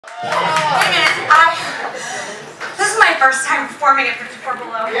This is my first time performing at 54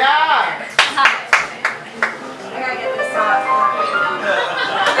 Below. Yeah! I gotta get this off.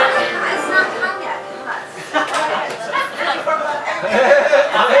 It's not time yet.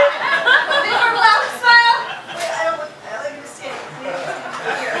 Before Below, smile! Wait, I don't like you to see it.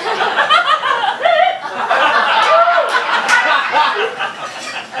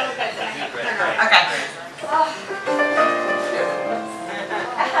 Okay.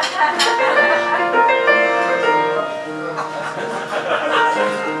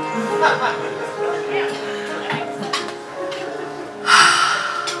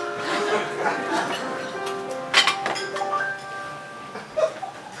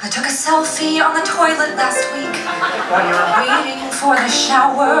 I took a selfie on the toilet last week while you were waiting for the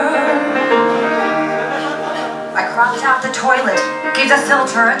shower. I cropped out the toilet, gave the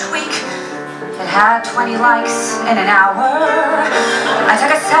filter a tweak. It had 20 likes in an hour. I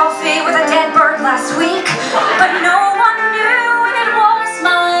took a selfie with a dead bird last week, but no one knew it was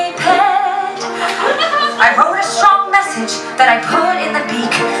my pet. I wrote a strong message that I put in the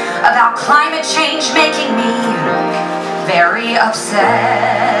beak about climate change making me very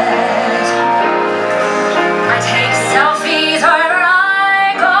upset. I take selfies wherever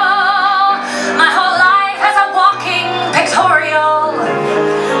I go. My whole life as a walking pictorial.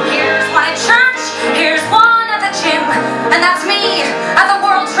 Here's one at church, here's one at the gym, and that's me at the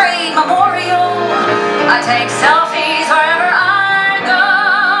World Trade Memorial. I take selfies wherever I go,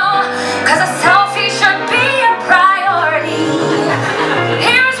 'cause a selfie should be a priority.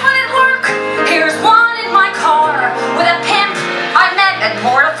 Here's one at work, here's one in my car, with a pimp I met at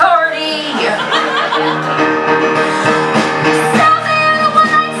Port Authority. Selfie at a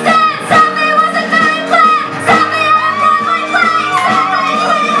one-night stand, selfie wasn't very planned, selfie at a Broadway play, selfie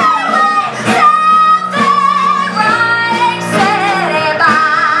clean right away, selfie riding city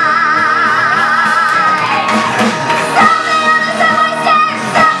bike. Selfie on the subway stairs,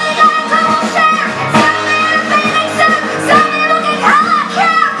 selfie got a double share, selfie in a bathing suit, selfie looking hella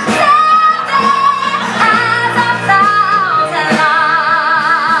cute, selfie has 1,000 lives.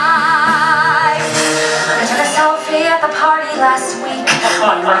 I took a selfie at the party last week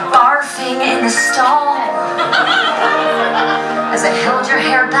while you were barfing in the stall. As I held your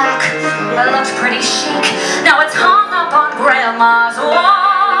hair back, it looked pretty chic. Now it's hung up on Grandma's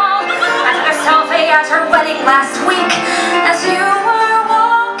wall. I took a selfie at her wedding last week as you were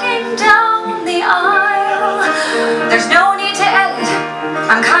walking down the aisle. There's no need to edit,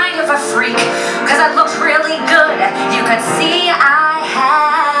 I'm kind of a freak, 'cause I looked really good. You could see I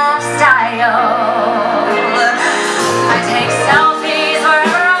have style. I take selfies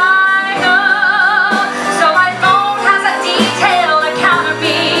wherever I go, so my phone has a detailed account of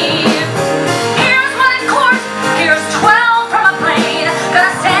me. Here's one in court, here's 12 from a plane,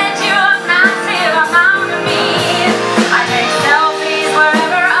 gonna send you a massive amount of me. I take selfies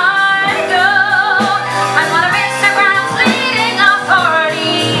wherever I go. I'm one of Instagram's leading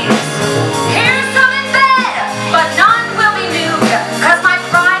authorities. Here's some in bed, but none will be nude, 'cause my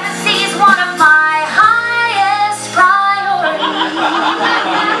privacy's one of my highest priorities.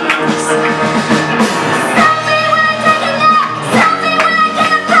 Selfie when I take a nap, selfie when I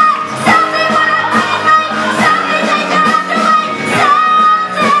get a pet, selfie when I wake late, selfie take your after wait,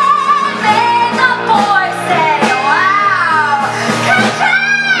 selfie make a boy say wow. KK!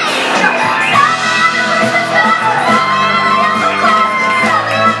 Selfie on the Christmas bill, selfie on the upper class,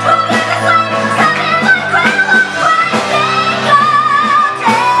 selfie on 12 years of life, selfie on my grandma's grave.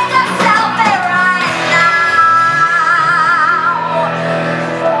 Take a selfie right now.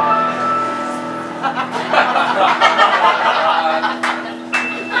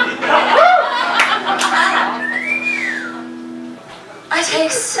 I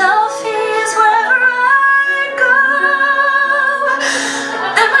take selfies where